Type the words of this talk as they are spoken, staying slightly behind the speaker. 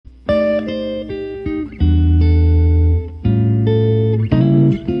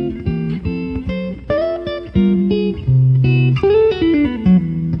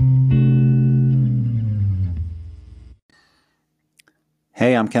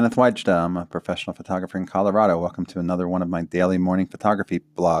Kenneth Weidsta. I'm a professional photographer in Colorado. Welcome to another one of my daily morning photography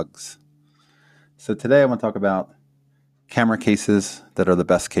blogs. So today I want to talk about camera cases that are the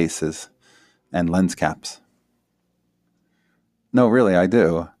best cases and lens caps. No, really, I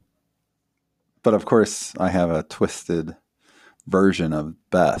do. But of course, I have a twisted version of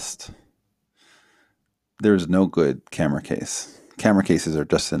best. There's no good camera case. Camera cases are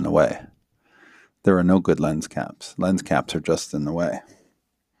just in the way. There are no good lens caps. Lens caps are just in the way.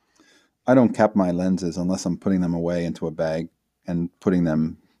 I don't cap my lenses unless I'm putting them away into a bag and putting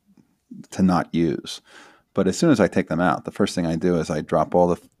them to not use. But as soon as I take them out, the first thing I do is I drop all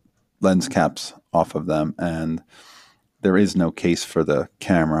the lens caps off of them, and there is no case for the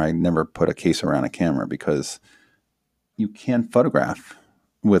camera. I never put a case around a camera because you can't photograph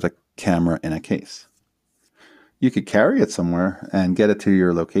with a camera in a case. You could carry it somewhere and get it to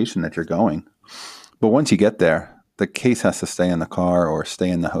your location that you're going. But once you get there, the case has to stay in the car or stay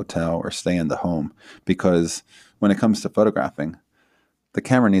in the hotel or stay in the home, because when it comes to photographing, the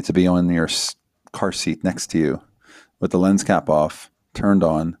camera needs to be on your car seat next to you with the lens cap off, turned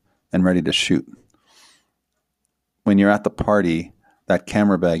on, and ready to shoot. When you're at the party, that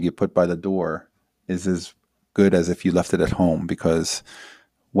camera bag you put by the door is as good as if you left it at home, because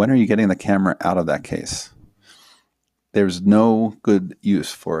when are you getting the camera out of that case? There's no good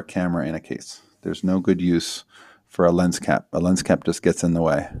use for a camera in a case. There's no good use for a lens cap. A lens cap just gets in the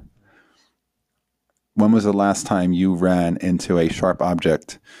way. When was the last time you ran into a sharp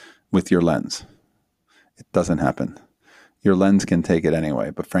object with your lens? It doesn't happen. Your lens can take it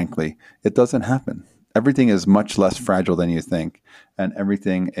anyway, but frankly, it doesn't happen. Everything is much less fragile than you think, and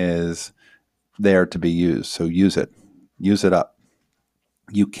everything is there to be used. So use it. Use it up.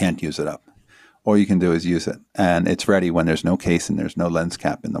 You can't use it up. All you can do is use it, and it's ready when there's no case and there's no lens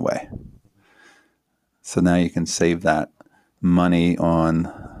cap in the way. So now you can save that money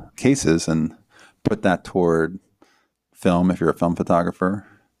on cases and put that toward film if you're a film photographer,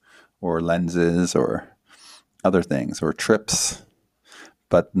 or lenses, or other things, or trips,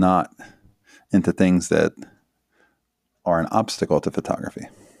 but not into things that are an obstacle to photography.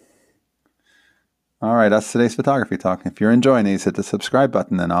 All right, that's today's photography talk. If you're enjoying these, hit the subscribe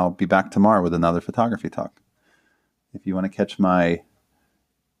button, and I'll be back tomorrow with another photography talk. If you want to catch my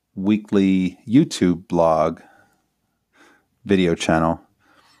weekly YouTube blog video channel,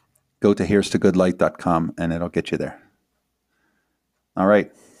 go to here's to goodlight.com and it'll get you there. All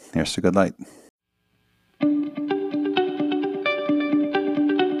right, here's to good light.